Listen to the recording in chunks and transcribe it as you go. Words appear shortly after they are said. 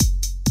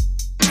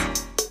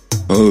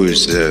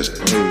Who's this?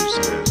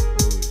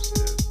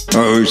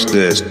 Who's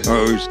this?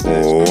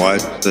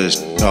 What's this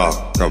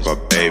talk of a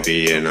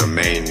baby in a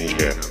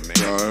manger?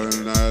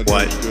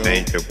 What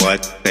manger?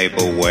 What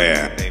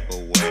tableware?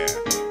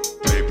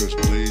 Papers,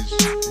 please.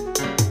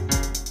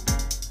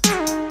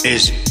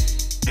 Is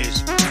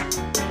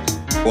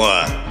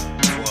what?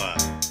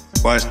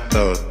 What's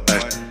the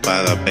special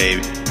about a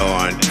baby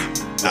born?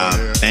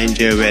 A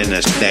manger in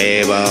a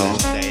stable.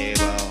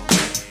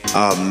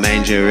 A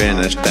manger in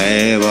a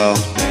stable.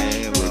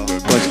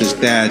 What's his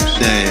dad's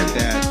name?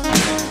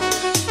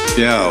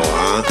 Joe,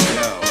 huh?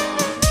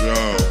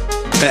 Joe.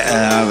 Better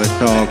have a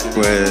talk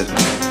with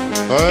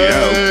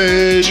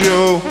Hey,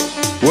 Joe.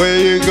 Where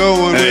you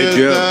going with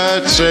Joe.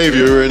 that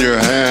savior in your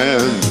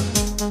hand?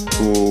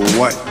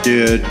 What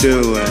you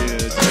doing?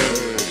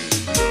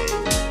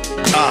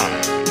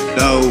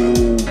 No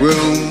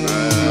rooms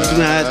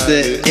at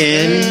the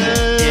inn.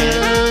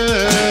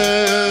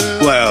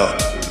 Well,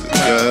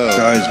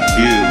 cause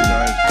you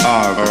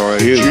are a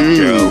Jew,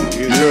 Joe.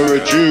 You're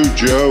a Jew,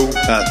 Joe.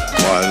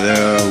 That's why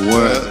there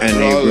weren't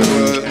any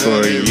rooms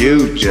for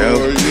you,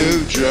 Joe.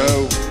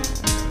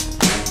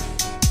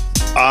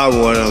 I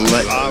would've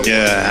let you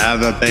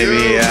have a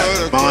baby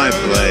at my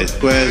place.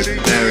 Where's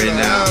Mary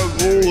now?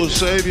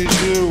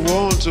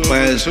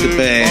 Where's the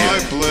babe? My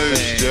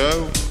place,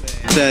 Joe.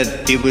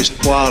 Said he was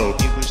swaddled.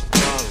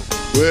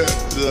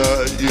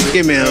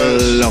 Give me a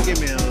look.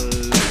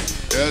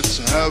 Let's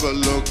have a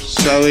look.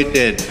 So he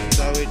did.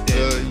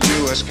 The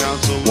U.S.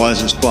 Council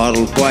Wasn't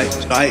swaddled quite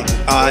tight.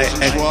 I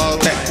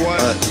expect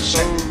a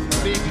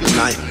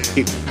night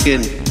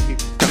skin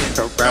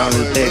tucked around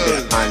his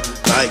baby behind.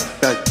 Like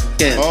the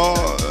skin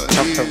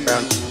tucked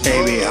around his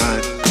baby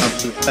behind.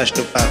 Nothing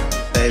special about the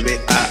baby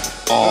at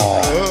all.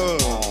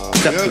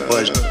 Except it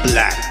was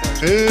black.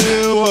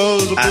 Here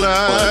was a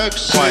black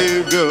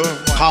savior.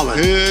 Common.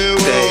 Here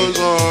was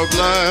a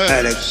black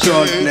Had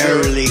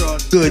extraordinarily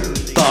good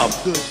thumb.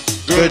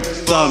 Good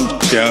thumb,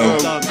 Joe.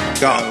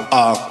 Got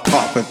a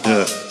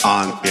carpenter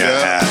on your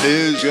Yeah, hat.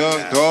 here's your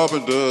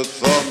carpenter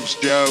thumbs,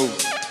 Joe.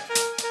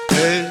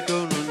 He's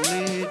gonna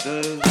need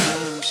those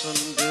hands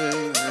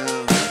someday.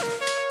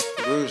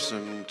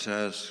 Gruesome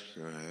task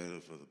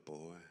ahead for the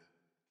boy.